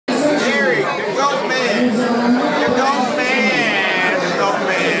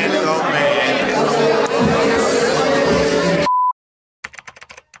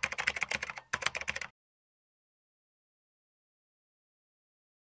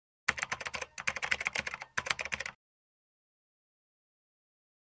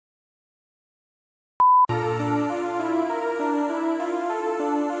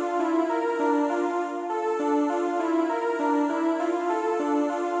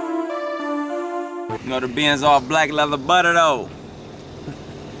You know the Benz all black leather butter though.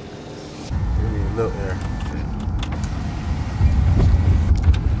 Look there.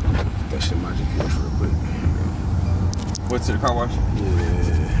 That shit might just catch real quick. What's to the car wash? Yeah.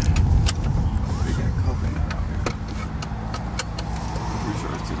 They got coconut out here. Pretty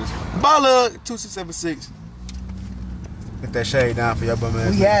sure it's to this one. BYLUG 2676. Get that shade down for your bum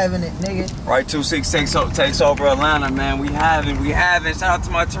ass. We having it, nigga. Right, 26 takes over Atlanta, man. We having. Shout out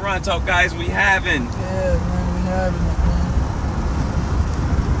to my Toronto guys. We having. Yeah, man, we having it, man.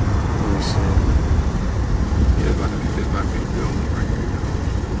 Let me see. Yeah, it's about to be a building right here.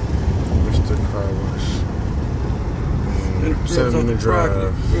 Mr. Car Wash. 7-minute drive.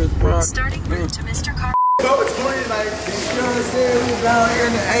 Starting route to Mr. Car. Go with 2019. You know what I'm saying? We was down here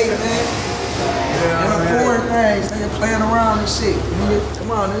in the 8, man. Yeah, and the foreign things, nigga, playing around and shit. Nigga,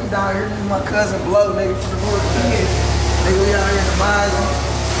 come on, nigga, down here. This is my cousin Blow, nigga, from the North Kid. Nigga, we out here in the Bison.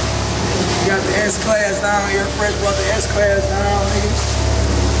 We got the S-Class down here. Fresh brought the S-Class down, nigga.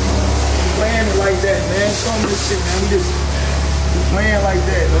 We playing it like that, man. Show me this shit, man. We playing like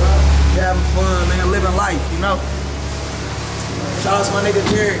that, man. We having fun, man. Living life, you know? Shout out to my nigga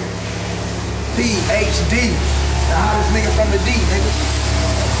JerryPHD. The hottest nigga from the D, nigga.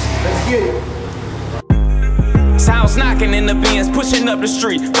 Let's get it. Sounds knocking in the Benz, pushing up the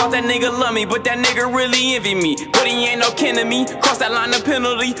street. Thought that nigga love me, but that nigga really envy me. But he ain't no kin to me. Cross that line of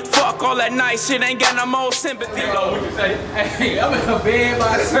penalty. Fuck all that nice shit, ain't got no more sympathy. So what you say? Hey, I'm in a bed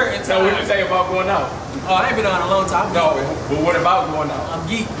by a certain time. So what you say about going out? Oh, I ain't been on a long time. No, but what about going out? I'm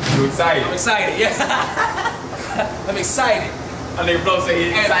geek. You excited? I'm excited, yeah. I'm excited. I nigga Blow say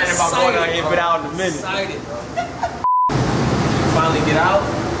he's excited about going out. He ain't been out in a minute. Excited. Finally get out.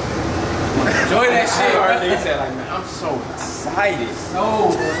 Enjoy that shit, bro. He said like, man, I'm so excited.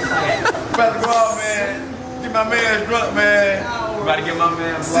 So excited. About to go out, man. Get my man drunk, man. About to get my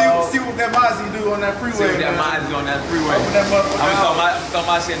man See what that Mozzie do on that freeway. See what that Mozzie do on that freeway. Open that motherfucker I'm gonna throw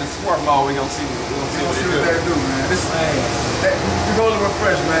my shit in the sport mode. We gonna see what that do, man. This you rolling with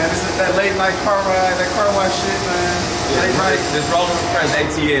Fresh, man. This is that late night car ride, that car wash shit, man. Late night. This rolling with Fresh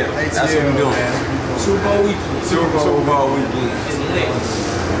ATL. That's what we doing. Superbowl weekend. Superbowl weekend. It's lit.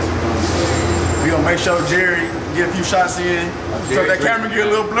 We gonna make sure Jerry get a few shots in. So that camera get a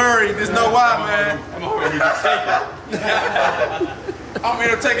little blurry. There's no why, man. I'm over here shaking. I'm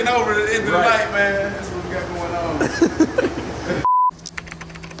here taking over at the end of the night, man. That's what we got going on.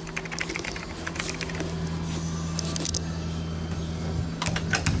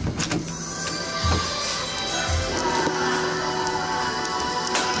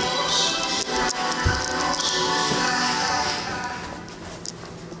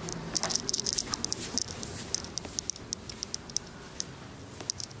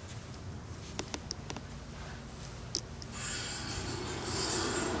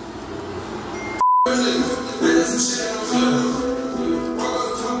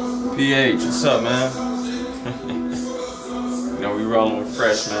 PH, what's up, man? You know, we rolling with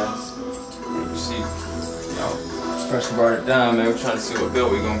Fresh, man. You see, you know, Freshcobar it down, man. We're trying to see what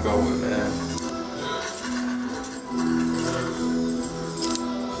build we gonna go with, man.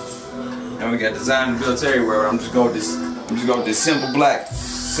 And we got design builds everywhere. I'm just going with this simple black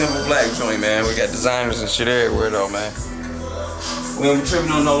joint, man. We got designers and shit everywhere, though, man. We don't be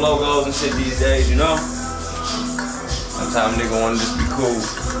tripping on no logos and shit these days, you know? Sometimes nigga wanna just be cool.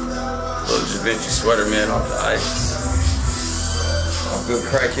 Little Giovanni sweater, man, off the ice. All good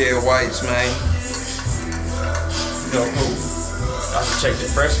crackhead whites, man. You know, cool. I should check the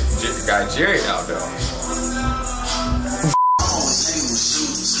fresh guy Jerry out, though.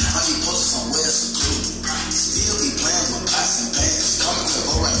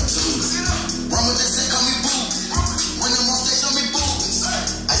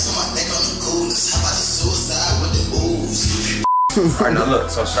 Alright, now look,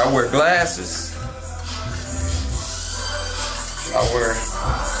 so should I wear glasses?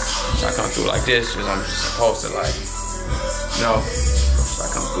 Should I come through like this? Because I'm just supposed to, like, no. Should I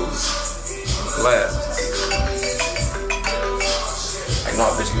come through with glasses? Like, no,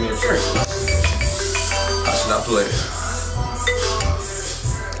 bitch, give me a drink. How should I play it?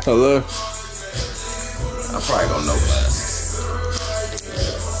 Hello. I'm probably gonna know glasses.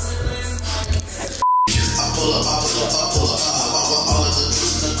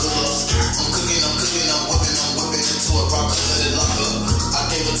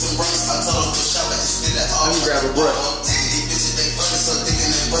 Let me grab a brush.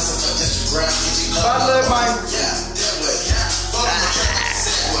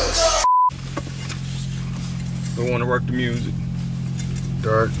 We want to work the music.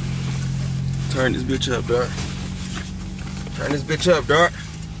 Dark. Turn this bitch up, Dark. Turn this bitch up, Dark.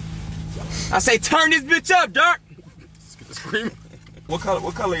 I say turn this bitch up, Dirk. Screaming. What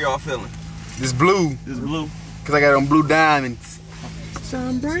color y'all feeling? This blue. This blue. Cause I got on blue diamonds.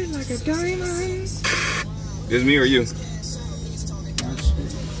 Shine bright like a diamond. This me or you?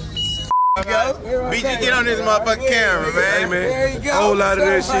 BG, get on this motherfucking camera, man. Hey, man, a whole lot of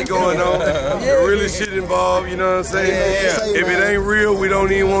that shit going on. Really shit involved, you know what I'm saying? If it ain't real, we don't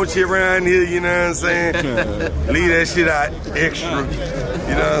even want you around here, you know what I'm saying? Leave that shit out extra,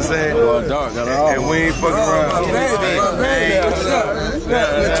 you know what I'm saying? And we ain't fucking around.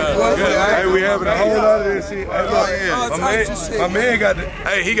 Hey, we having a whole lot of that shit. Hey, my man got the,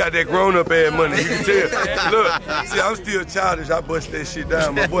 he got that grown-up ass money, you can tell. Look, see, I'm still childish. I bust that shit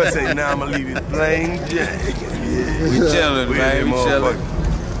down. My boy say, nah, I'm gonna leave it plain Jack. Yeah. We chillin', man. We chillin'.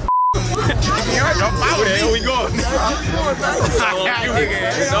 Where we going?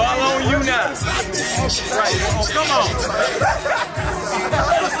 It's all on you now. Right. Come on.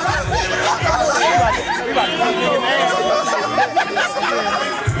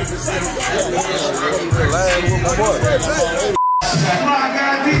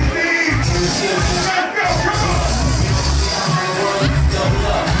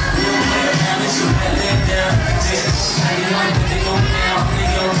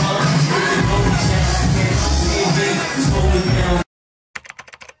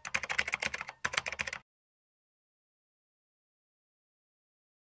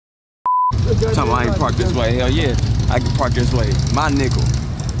 Tell me I ain't park this way. Hell yeah, I can park this way. My nickel.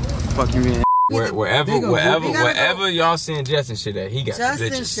 Fuck you, man. Wherever y'all seeing Justin shit at, he got Justin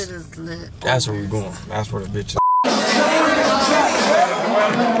the bitches. shit is lit. That's where we going. That's where the bitches.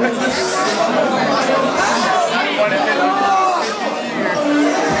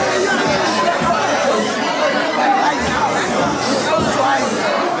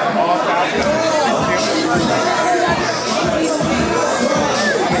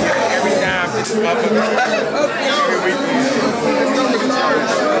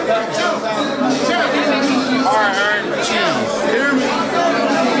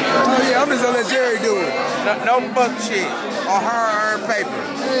 Oh yeah, I'm just gonna let Jerry do it. No fuck shit or hard-earned paper.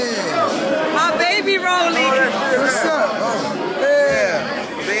 Yeah. My baby rolling. What's up? Oh, yeah.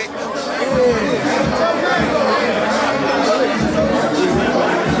 Bitch.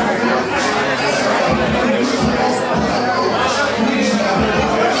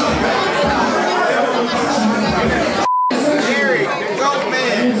 Jerry, the GOAT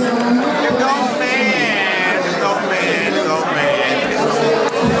man. The GOAT man. The GOAT man. The GOAT man.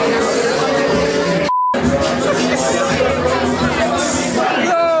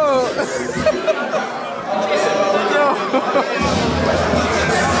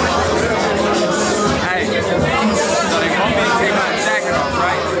 Hey, so they want me to take my jacket off,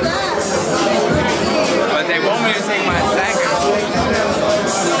 right? But they want me to take my jacket off.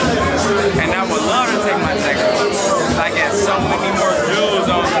 And I would love to take my jacket off. I got so many more jewels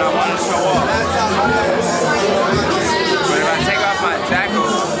on that I want to show off. But if I take off my jacket,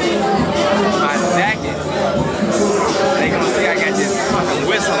 they gonna see I got this fucking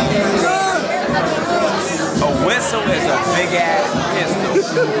whistle on. A whistle is a big ass pistol.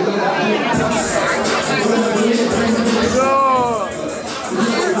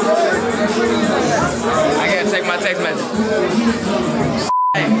 I gotta take my text message.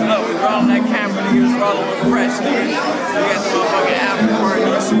 Hey, look, we rolling that camera, niggas rolling with fresh niggas. We got the motherfucking after party,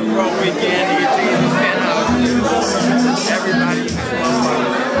 the Superbowl weekend, nigga, Jesus, everybody in this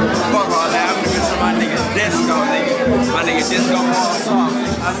motherfucker. Fuck all that, I'm gonna get to my nigga disco, nigga. My nigga disco ball song.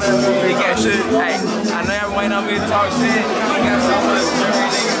 He got shit. Hey, I know y'all waiting on me to talk shit. We got so much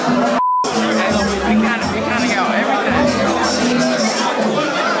jury, nigga. Hey, look, we kinda got everything.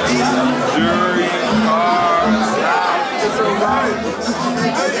 Jury, cars,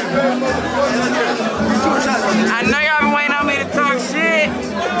 I know y'all been waiting on me to talk shit.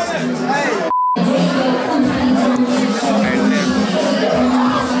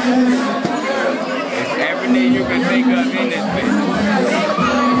 It's everything you can think of in this bitch.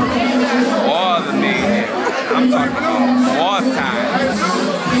 All the niggas. I'm talking about multi.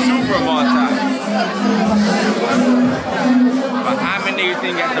 Super multi. But how many niggas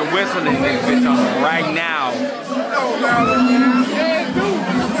think got the whistle in this bitch on right now?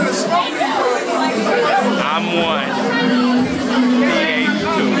 I'm one.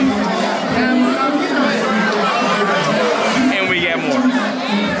 PH2. And we get more.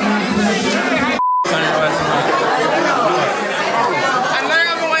 I know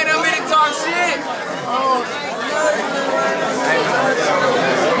y'all been waiting on me to talk shit.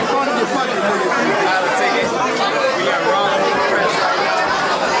 We got Ron fresh right now.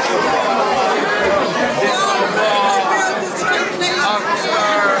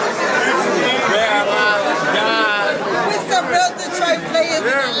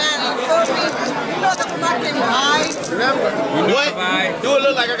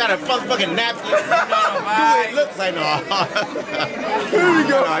 like I got a fucking napkin. Do it looks like no. Here we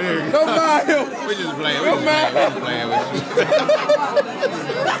go. Come by him. We just playing. We just playing with you.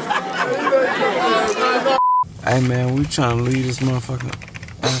 Hey man, we trying to leave this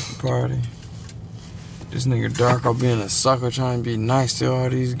motherfucking after party. This nigga Darko being a sucker, trying to be nice to all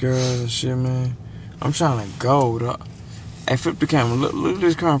these girls and shit, man. I'm trying to go, dog. Hey, flip the camera. Look at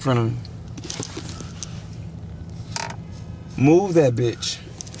this car in front of me. Move that bitch.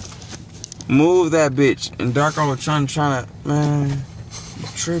 Move that bitch. And Darko was trying to, man, you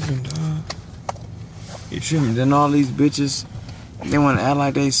tripping, dog. You tripping. Then all these bitches, they want to act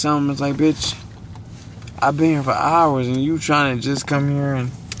like they something. It's like, bitch, I've been here for hours and you trying to just come here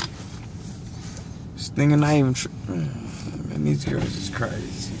and just thinking not even man, these girls is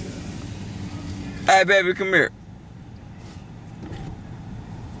crazy. Hey, baby, come here.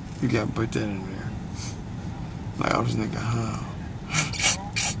 You gotta put that in there. Like, I was nigga,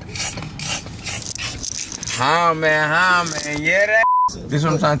 Huh, man, yeah, that. This is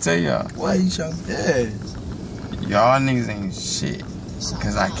what I'm trying to tell y'all. Why you trying to? Yeah. Y'all niggas ain't shit.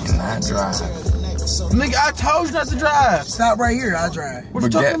 Cause I cannot drive. Nigga, I told you not to drive. Stop right here, I drive. What you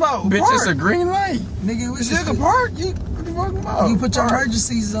talking about? Bitch, Park. it's a green light. Nigga, It's just a park. You what the fuck about? you put your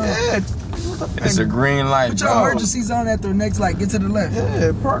emergencies on. Yeah. It's a green light, Put your bro. emergencies on at the next light. Get to the left.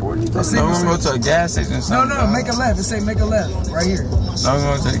 Yeah, park. What are you talking No, about? we're gonna go to a gas station or No, something. no, make a left. It say make a left. Right here. No, we're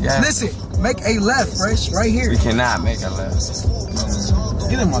going to the gas station. Listen, make a left, Fresh. Right here. We cannot make a left.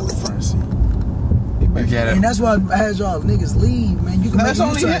 Get him out the front seat. We get And it. that's why I had y'all niggas leave, man. You can No, make it's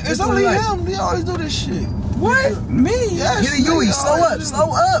only U-turn. him. It's Get to the only light. him. He always do this shit. What? Me? Yes. Get a U-turn. Slow up.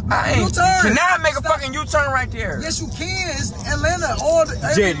 Slow up. I ain't. U-turn. Cannot make a fucking U-turn right there. Yes, you can. It's Atlanta. All the.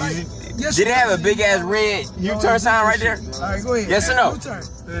 Did Yes, they you have a can. big ass red U-turn sign right there? All right, go ahead. Yes or no? U-turn.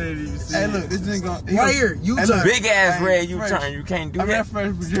 Hey, look, this nigga gonna Right here. U-turn. Big ass Hey, red Fresh. U-turn. You can't do I mean, that. that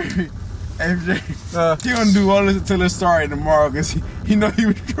fresh for Jerry. Hey, Jerry. He gonna do all this until it's started tomorrow because he know he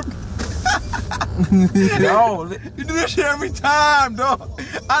was tripping. No. You do this shit every time, dog.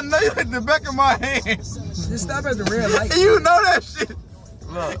 I know you hit the back of my hand. Just stop at the red light. You know that shit.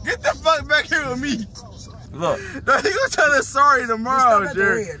 Look. Get the fuck back here with me. Look. Dog, he gonna tell us sorry tomorrow, Just stop at the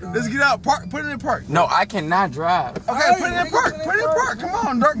Jerry. red, dog. Let's get out. Park. Put it in park. No, I cannot drive. Okay, put it in park. Put it in park. Come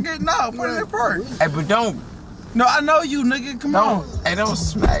on, Dark getting out. Put it in park. Hey, but don't. No, I know you, nigga. Come on. Hey, don't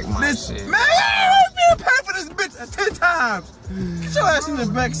smack my This, shit. man, you been paying for this bitch 10 times. Get your ass in the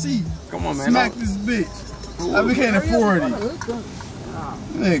back seat. Come on, man. Smack this bitch. We can't afford it.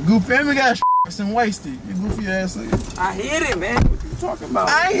 Hey, goofy. And we got and wasted. You goofy ass nigga. I hit it, man. What you talking about?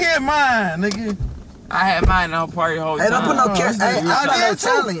 I ain't hit mine, nigga. I had mine on party the whole Hey, time. don't put no camera. Hey, I'm not no did too.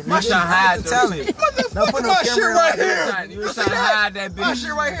 talent. My nigga. shit hide the the talent. shit. Don't put no My shit camera right on. here. You was trying to hide that bitch. My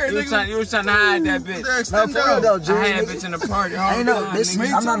shit right here, You was nigga. trying to hide that bitch. No, for real though, I Jerry. had that bitch in the party. I ain't no, this,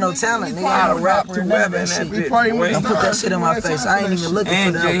 I'm not no talent, nigga. I'm I not a rapper or none of that that shit. bitch. party with Don't put that shit in my face. I ain't even looking for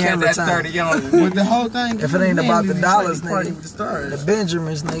And no Jay had camera that time. 30 on. With the whole thing. If it ain't about the dollars, Party nigga, with the stars. the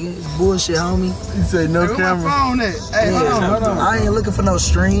Benjamins, nigga, it's bullshit, homie. You say no camera. Where my phone at? Hey, hold on. I ain't looking for no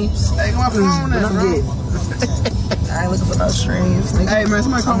streams. Hey, where my phone But at, I'm bro? getting. I ain't looking for no streams, nigga. Hey, man,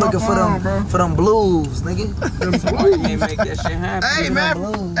 somebody call I'm my looking for phone, them, bro. for them blues, nigga. You can't make that shit happen. Hey, man.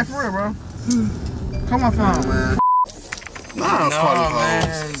 blues. Hey, for real, bro. Call my phone, man. Nah, No,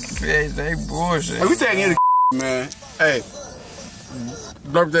 man. Bitch, they bullshit. Hey, we taking it, man. Hey,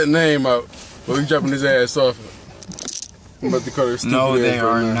 drop that name out, but we dropping his ass off. I'm about to call her stupid No, ass they right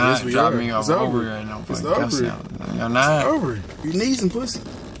are now. not Yes, we dropping are. off It's over here. No It's fucking over. Cashout. You're not. Over. You need some pussy.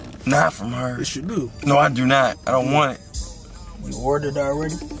 Not from her. Yes, you do. No, I do not. I don't want it. You ordered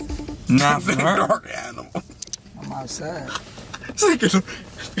already? Not from That her. dark animal. I'm outside. You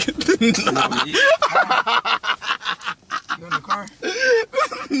in the car?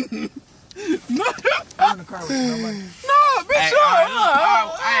 You in the car with nobody? No, bitch,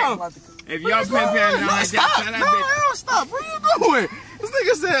 If y'all pay down like Stop! that, No, hell, stop! Where you going? This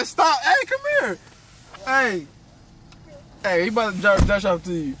nigga said stop. Hey, come here. Hey, he about to drop dash off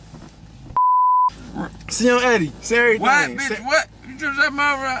to you. See on Eddie. Say everything. what, bitch? What? You just at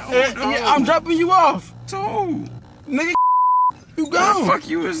my right? I'm dropping you off. To who? Nigga, you What the gone. fuck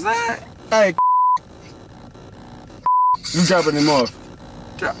you is that? Hey, you dropping him off.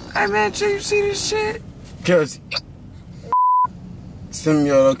 Hey man, Chief, you see this shit? Kelsey. Send me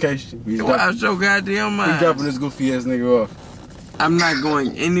your location. We Watch your goddamn mind. dropping this goofy ass nigga off. I'm not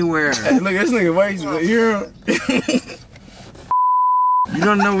going anywhere. Hey, look, this nigga waits. You hear him? You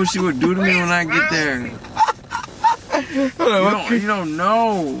don't know what she would do to me when I get there. Hold on, You don't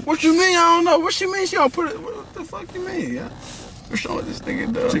know. what you mean? I don't know. What you mean? She don't put it. What the fuck you mean? Yeah? What's wrong with this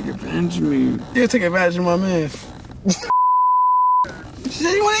nigga, dog? Take advantage of me. You take advantage of my man. She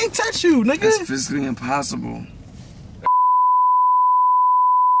said he ain't touch you, nigga. That's physically impossible.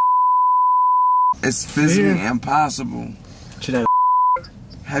 It's physically impossible.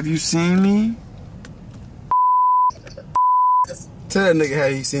 Have you seen me? Tell that nigga how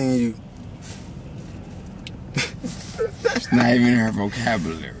he seen you. It's not even her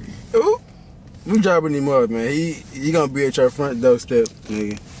vocabulary. Ooh. We dropping him off, man. He gonna be at your front doorstep,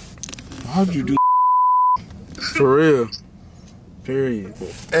 nigga. How'd you do? For real. Period.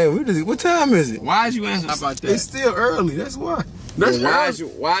 Hey, what time is it? Why is you answering about that? It's still early. That's why. That's why is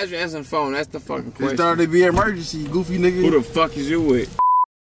you answering the phone? That's the fucking question. It started to be an emergency, goofy nigga. Who the fuck is you with?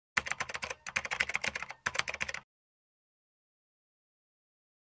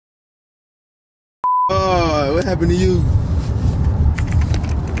 Oh, what happened to you?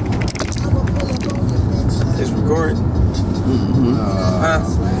 It's recording.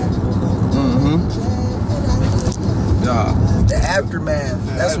 The aftermath.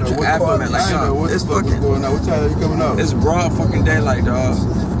 That's what you aftermath. Like, it's fucking going on. What time are you coming out? It's broad fucking daylight, dog.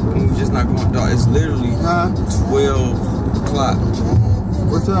 And we just not going, dog. It's literally 12 o'clock.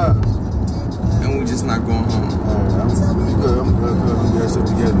 What's up? And we just not going home. Alright, I'm good. I'm good. We got shit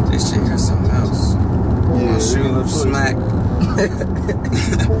together. This shit here something else. Yeah, shoot up smack.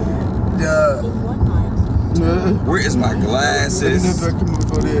 Where is my glasses?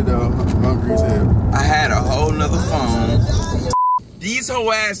 I had a whole nother phone. These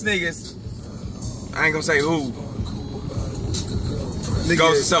hoe ass niggas, I ain't gonna say who,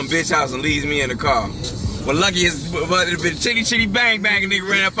 goes to some bitch house and leaves me in the car. Well, lucky it's but it been chitty chitty bang bang and nigga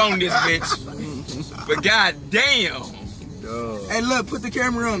ran up on this bitch. But goddamn. Hey, look, put the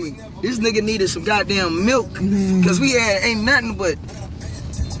camera on me. This nigga needed some goddamn milk, cause we ain't nothing but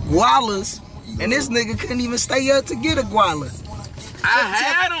gualas. And this nigga couldn't even stay up to get a guala. I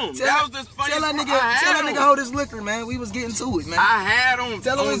had him. That was the funniest. Tell that nigga hold his liquor, man. We was getting to it, man. I had him.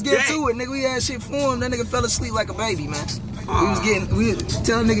 Tell him we was getting to it, nigga. We had shit for him. That nigga fell asleep like a baby, man. Tell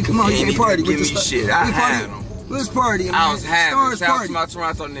that nigga, come on, you can party. Give me shit. I had him. We was partying, man. I was having. Shout out to my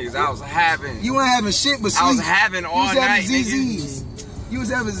Toronto niggas. I was having. You weren't having shit but sleep. I was having all night, nigga. You was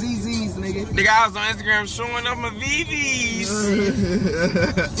having ZZs, nigga. Nigga, I was on Instagram showing up my VVs.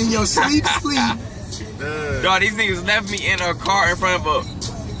 In your sleep. Dog, these niggas left me in a car in front of a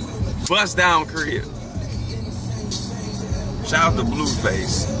bust down crib. Shout out to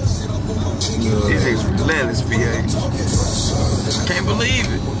Blueface. These niggas relentless, PH. Can't believe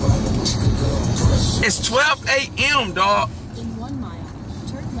it. It's 12 a.m., dog.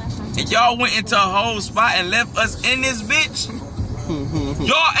 And y'all went into a whole spot and left us in this bitch?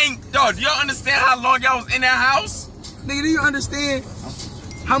 Y'all ain't, dog, do y'all understand how long y'all was in that house? Nigga, do you understand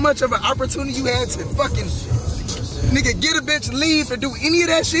how much of an opportunity you had to fucking, nigga, get a bitch, leave, or do any of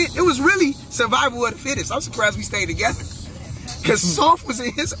that shit? It was really survival of the fittest. I'm surprised we stayed together. Cause Soft was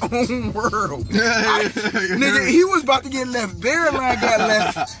in his own world. Nigga, he was about to get left. Barreline got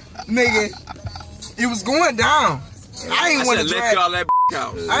left. Nigga, it was going down. I ain't want to drive.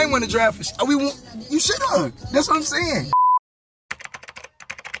 I ain't want to drive for shit. You should have. That's what I'm saying.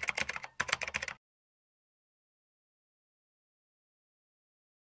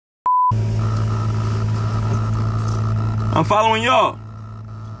 I'm following y'all.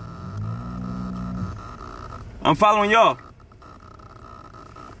 I'm following y'all.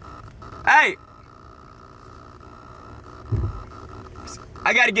 Hey!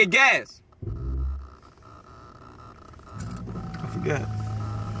 I gotta get gas. I forgot.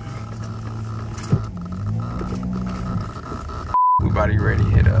 We about to get ready to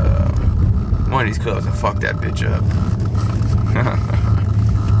hit one of these clubs and fuck that bitch up.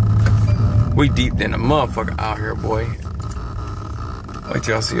 We deep in the motherfucker out here, boy. Wait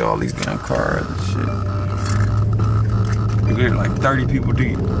till y'all see all these damn cars and shit. We're like 30 people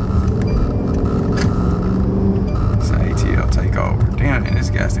deep. It's an ATL takeover. Damn, and this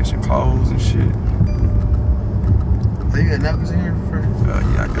gas station closed and shit. Oh, you got napkins in here?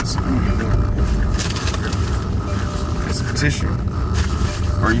 Yeah, I got some. Get some tissue.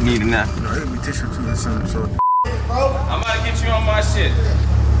 Or you need a napkin? No, it'll be tissue too or something, so. I'm about to get you on my shit.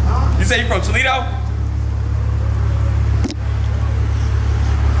 You say you from Toledo?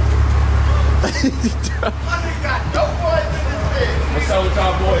 My nigga got Doughboyz in this bitch. What's up with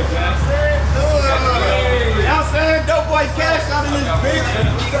y'all boys, man? Y'all saying Doughboyz Cashout in this bitch?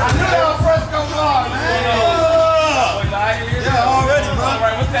 I knew y'all Freshcobar, man. Yeah, already, bro.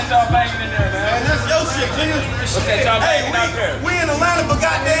 Alright, what's that y'all banging in there, man? Man, that's your shit, nigga. What's that y'all banging out there? We in Atlanta, but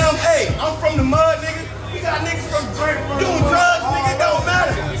goddamn, hey, I'm from the mud, nigga. We got niggas from doing drugs, nigga. It don't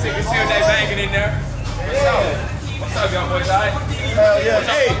matter. You see what they banging in there? What's up, young boys? Alright? Hell yeah.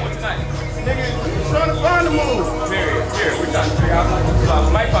 Hey, What's tonight? nigga, we trying to find the move. Period. here. We got 3 hours. So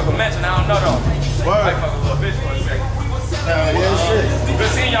I might fuck a mention. I don't know though. Might fuck a little bitch for a second. Yeah, shit. Good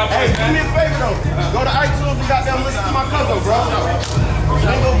seeing y'all. Hey, do me a favor though. Go to iTunes and goddamn listen to my cousin, bro.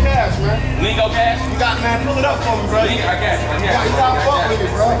 Lingo Cash, man. Lingo Cash? You got, man, pull it up for me, bro. I got you. You gotta fuck with it,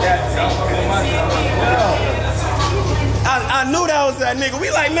 bro. I knew that was that nigga.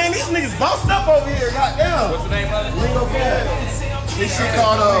 We like, man, these niggas bossed up over here. Goddamn. What's the name, brother? Lingo Cash. This shit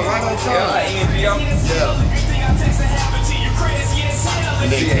called Right on Time. ENGO? Yeah. And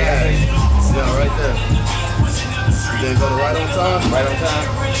then yeah, right there. And then go to Right on Time. Right on time.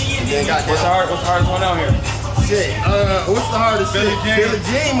 And then got What's the hardest one out here? shit. What's the hardest shit? Billy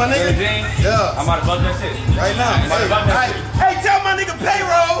Jean, my nigga. Billy Jean? Yeah. I'm about to bug that shit. Right now. Hey, tell my nigga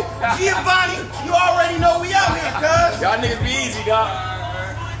Payroll, Giovanni, you already know we out here, cuz. Y'all niggas be easy, dog.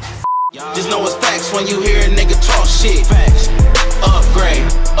 Just know it's facts when you hear a nigga talk shit. Facts. Upgrade,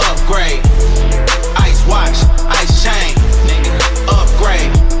 upgrade. Ice watch, ice chain. Nigga,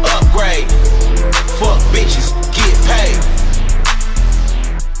 upgrade, upgrade. Fuck bitches, get paid.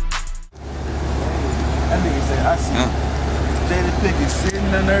 That nigga said, I see Jada Pickett sitting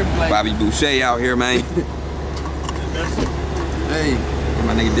in her blanket. Bobby Boucher out here, man. Hey.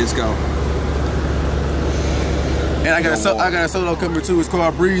 My nigga Disco. And I got a solo coming too. It's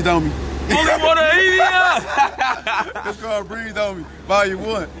called Breathe on Me. Only wanna eat it. It's called Breathe on Me, Volume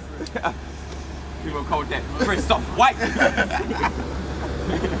 1. People call that Chris so white.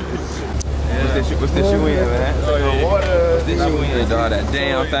 What's this shoe in, man? What's this shoe in, dog? That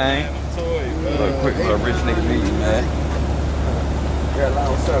damn thing. Look, quick little rich nigga meeting, man.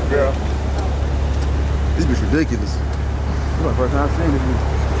 Caroline, what's up, girl? This bitch ridiculous. This is my first time seeing this bitch.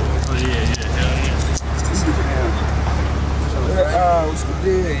 Oh, yeah. This bitch what's the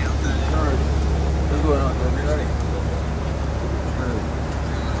deal? What's going on, everybody?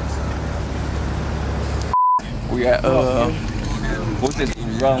 We got what's this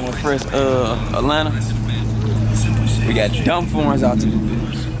wrong with Fresh Atlanta? We got dumb foreigns out there.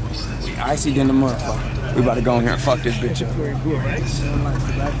 We icy than the motherfucker. We about to go in here and fuck this bitch up.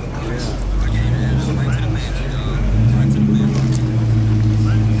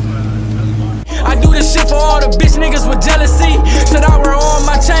 I do this shit for all the bitch niggas with jealousy. Should I wear all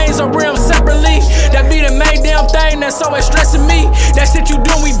my chains or wear them separately? That be the main damn thing that's always stressing me. That shit you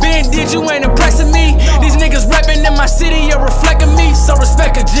do, we been did, you ain't impressing me. These niggas rapping in my city, you're reflecting me. So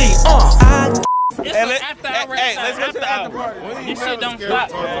respect a G, Hey, let's go to the after party. This shit don't stop.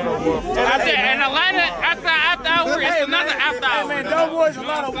 In Atlanta, after hour, it's another after hour. Man, Doughboyz a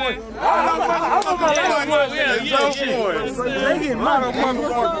lot of boys. They get money,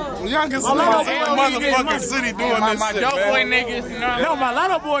 motherfuckers. Youngest motherfucking city doing this my shit, Doughboy man. niggas, you know. No, my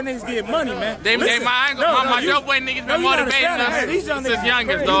Lotto boy niggas get money, man. My Doughboy niggas been motivating us since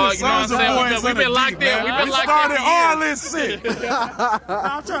youngest, dog. You know what I'm saying? We've been locked in. We've been locked in for years. All this shit.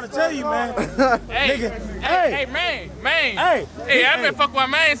 I'm trying to tell you, man. Hey, man. Hey, I've been fucking with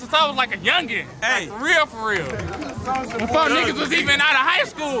man since I was like a youngin'. Hey, like, for real. Before niggas was even out of high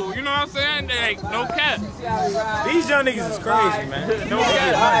school, you know what I'm saying? Like, no cap. These young niggas is crazy, man. No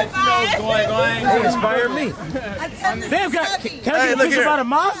cap. You know what's going. They inspire me. They've got. Can I get a picture about a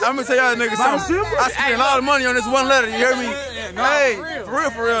Mazda? I'm gonna tell y'all niggas something. I spent a lot of money on this one letter, you hear me? Hey,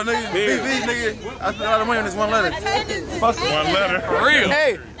 for real, nigga. BV, nigga. I spent a lot of money on this one letter. One letter. For real.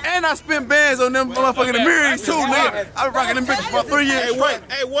 Hey, and I spent bands on them motherfucking Amiris too, nigga. I been rocking them bitches for 3 years straight.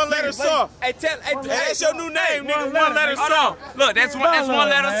 Hey, one letter soft. Hey, that's your new name, nigga. One letter soft. Look, that's one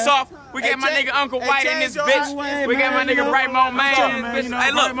letter soft. We got my nigga Uncle White in this bitch. We got my nigga Brightmo Man in this bitch.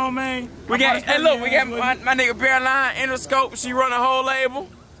 Hey, look. We got my nigga Bearline Interscope. She run a whole label.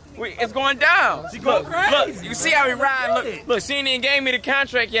 It's going down. She going crazy. Look, you see how we ride? Look, she ain't even gave me the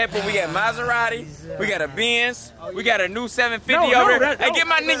contract yet, but we got Maserati, we got a Benz, we got a new 750 over there. Hey, get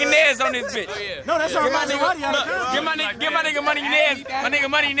my nigga Nez on this bitch. No, that's our Maserati. Get my nigga Money Nez. My nigga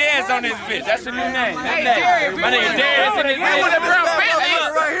Money Nez on this bitch. That's your new name. Hey, Jerry, my nigga Jerry. We would have brought Bentley.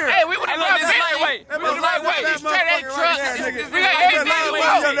 Hey, we would have brought Bentley. We was lightweight. Straight 8 trucks. We got 8 Bentley.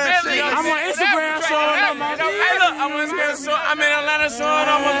 I'm on Instagram showing them. Hey, look, I'm on Instagram. I'm in Atlanta showing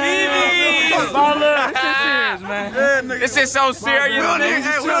them my This is so serious.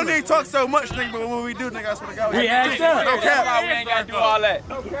 We don't need to talk so much, nigga, but when we do, nigga, I swear to God. We act up. We ain't gotta do all that.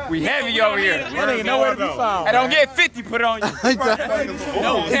 We heavy over here. That nigga nowhere to be found. I don't get 50 put on you. He's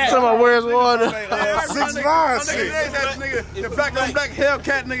talking about where's water. 6'9" shit. The black on black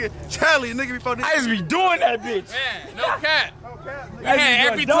Hellcat nigga, Charlie nigga before this. I just be doing that bitch. Man, no cap. We had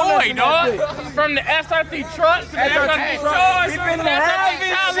every toy, dog. From the SRT truck to the SRT toys. We been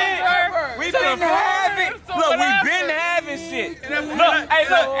having shit. We been having. Look, we been having shit. Look, hey,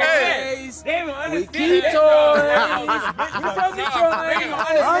 look, hey. They don't understand. We keep toying.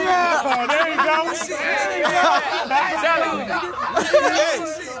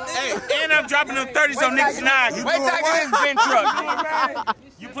 Hey, and I'm dropping them 30s on niggas 9. You wait till I get this bench truck.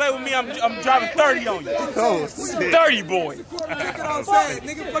 You play with me, I'm dropping 30 on you. 30, boy.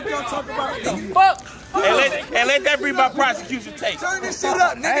 Nigga, fuck y'all talk about. Fuck. And let that be my prosecution tape. Turn this shit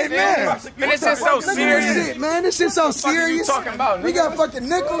up, nigga. Hey, man, this shit so serious. Man, this shit so serious. What you talking about? We got fucking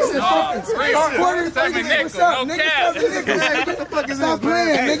nickels and fucking quarters. What's up, nigga? Stop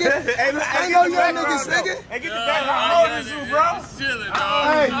playing, nigga. I know y'all niggas, nigga. Hey, get the back on you, bro. Chillin', dog.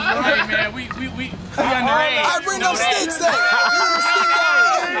 Hey, man, we underage. I bring them sticks up.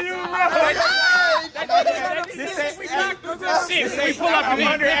 We pull up, I'm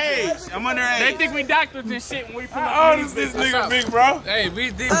underage. They think we doctors and shit when we pull up. How old is this nigga big, bro? Hey, they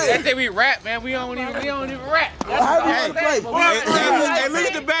think we rap, man. We don't even rap. Hey, look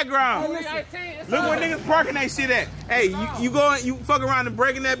at the background. Look where niggas parking that shit at. Hey, you fuck around and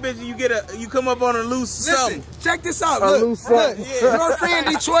breaking that bitch and you come up on a loose something. Listen, check this out. Look, your friend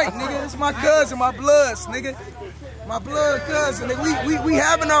Detroit, nigga. It's my cousin, my bloods, nigga. My blood cousin, nigga. We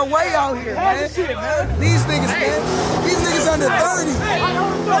having our way out here, man. These niggas, man. These niggas under 30.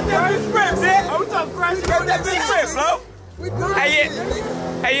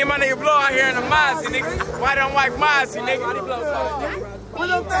 Hey, my nigga Blow out here in the Mozzie, nigga. Why don't like Mozzie, nigga?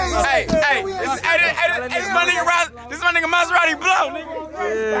 Hey, this my nigga Maserati Blow, nigga.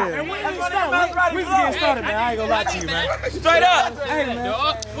 We just getting started, man. I ain't gonna lie to you, man. Straight up. Hey, man.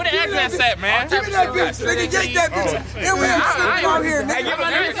 Where the address at, man? Give me that bitch, nigga. Get that bitch. And we out here, nigga. Hey, give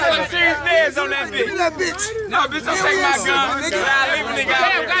my nigga some serious meds on that bitch. Give me that bitch. No, bitch, don't take my gun. Nigga, I'll leave a nigga out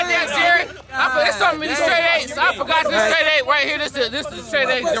here. Damn, goddamn, Jerry. It's something in the straight 8, so I forgot this straight 8 right here. This is the straight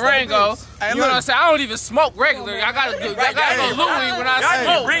 8 Durango. You know what I'm saying? I don't even smoke regularly. I gotta go Louis when I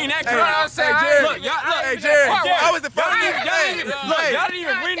smoke. Bring that You know what I'm saying? Look, hey, Jerry, I was the first nigga. Y'all didn't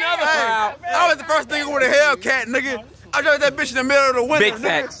even bring the other crowd. I was the first nigga with a Hellcat, nigga. I drove that bitch in the middle of the winter. Big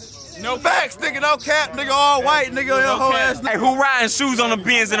facts. No facts, nigga. No cap, nigga. All white, nigga. Your whole ass. Hey, who riding shoes on the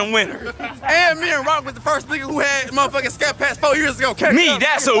Benz in the winter? And me and Rock was the first nigga who had motherfucking Scat Pass 4 years ago. Me,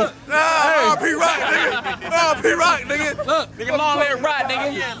 that's who. Nah, P Rock, nigga. P Rock, nigga. Look, Nigga, long live Rock,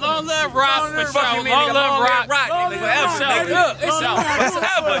 nigga. yeah, long live Rock for Fuck you, sure. mean, nigga. Long live Rock,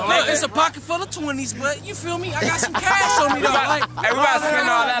 Look, it's a pocket full of 20s, but you feel me? I got some cash on me though. Like, Hey, we about to spend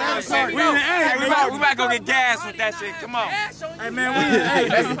all that on shit. We about to go get gas with that shit. Come on. hey man,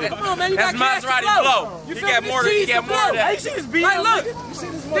 come on, man. You That's got cash to Maserati blow. Blow. You He feel got me? more This he got cheese more to of that. blow. You see this beat? Like, look,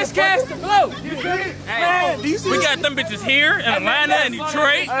 this cash to blow. You feel me? Hey, we got them bitches here in Atlanta and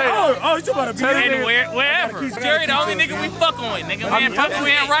Detroit. Oh, you talking about a beat? Anywhere, wherever. Jerry, the only nigga we fuck on, nigga. We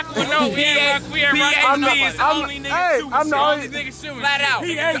ain't rockin' with no. We ain't rockin' with no. Is the only nigga shooting. I'm the only nigga shooting. Flat out.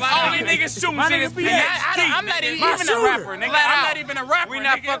 The only nigga shooting shit is PhD. I'm not even a rapper, nigga. I'm not even a rapper. We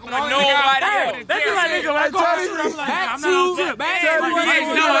not fucking with nobody else. They be like, nigga, like, I'm not He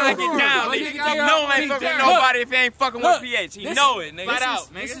know how to get down, nigga. He know he ain't fucking with nobody if he ain't fucking with PH. He know it, nigga. Flat out,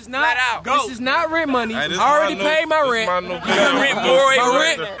 nigga. This This is not rent money. I already paid my rent. Rent, boy.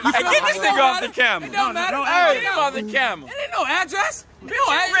 Hey, get this nigga off the camera. It don't matter. Hey, get him off the camera. It ain't no address. You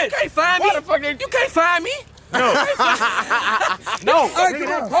can't find me. You can't find me. No.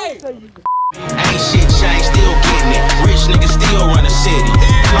 Ain't shit changed, still getting it. Rich niggas still run the city.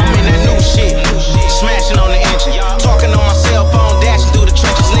 I'm in that new shit, smashing on the engine. Talking on my cell phone, dashing through the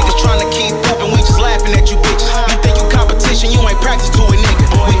trenches. Niggas trying to keep up and we just laughing at you bitches. You think you competition, you ain't practice to a nigga.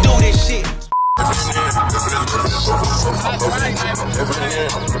 We do this shit.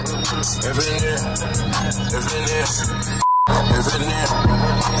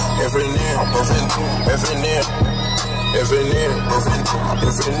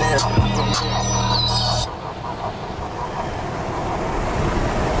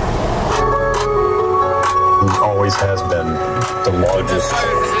 He always has been the largest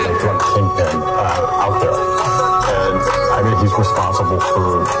drug kingpin out there. And I mean, he's responsible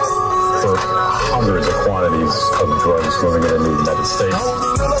for hundreds of quantities of drugs moving into the United States.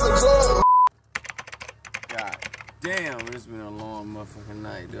 God damn, it's been a long motherfucking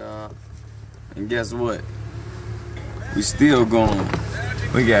night, dog. And guess what? We still going.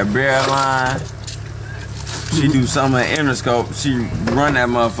 We got Bear Line. She do some of the Interscope. She run that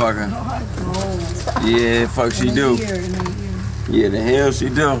motherfucker. Yeah, fuck she do. Yeah, the hell she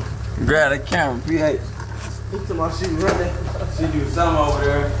do. Grab the camera, PH. She do some over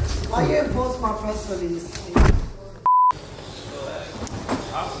there. Why you didn't post my press release?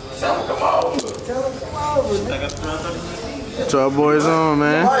 Tell them come over. Doughboyz on,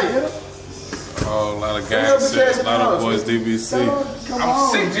 man. Oh, a lot of gang shit, a lot of boys DBC. I'm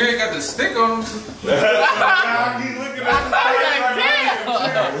sick, Jerry got the stick on him. I keep looking at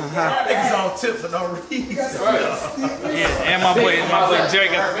Niggas on tip for no reason. Yeah, and my boy Jerry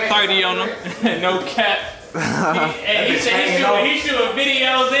got 30 on him. No cap. He shooting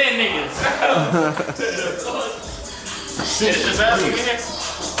videos and niggas.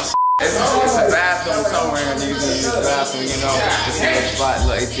 It's a bathroom somewhere, niggas use the bathroom, you know. Just a little spot,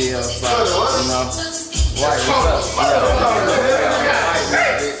 little ATL spot, you know. White, what's up?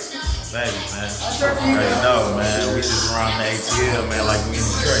 Baby, man. Already know, man. We just around the ATL, man, like we in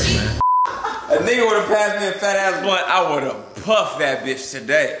Detroit, man. A nigga would have passed me a fat ass blunt, I would have puffed that bitch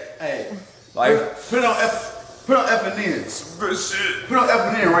today. Hey, like put on F and N. Some good shit. Put on F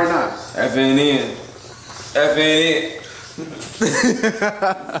and N right now. F and N. F and N.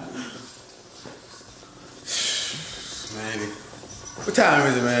 Man, what time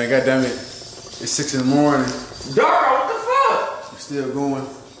is it, man? God damn it. It's 6 in the morning. Dark, what the fuck? I'm still going.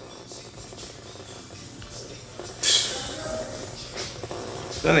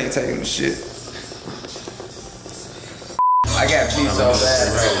 That nigga taking the shit. I got pizza all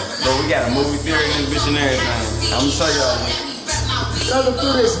that, but we got a movie theater in this bitch and everything. I'm gonna show y'all. Come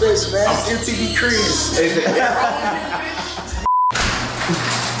through this bitch, man. It's MTV Cribs.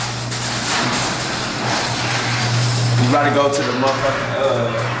 You about to go to the motherfucking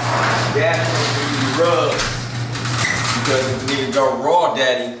gas station and you rub. Because if you need to go raw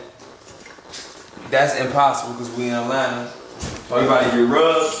daddy, that's impossible because we in Atlanta. So you about to get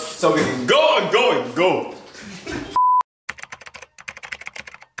rubbed so we can go and go and go.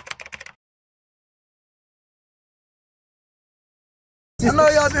 I know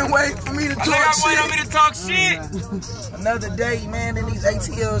y'all been waiting for me to talk shit. Another day, man, in these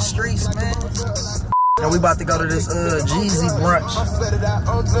ATL streets, man. And we about to go to this Jeezy brunch.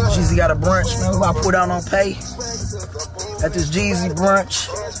 Jeezy got a brunch, man. We about to put out on pay at this Jeezy brunch.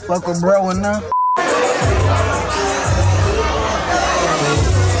 Fuck with bro and them.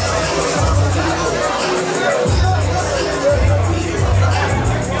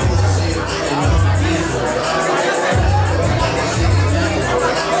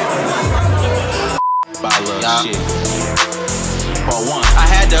 Shit. For one, I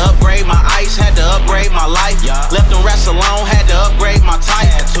had to upgrade my ice, had to upgrade my life. Left them rest alone, had to upgrade my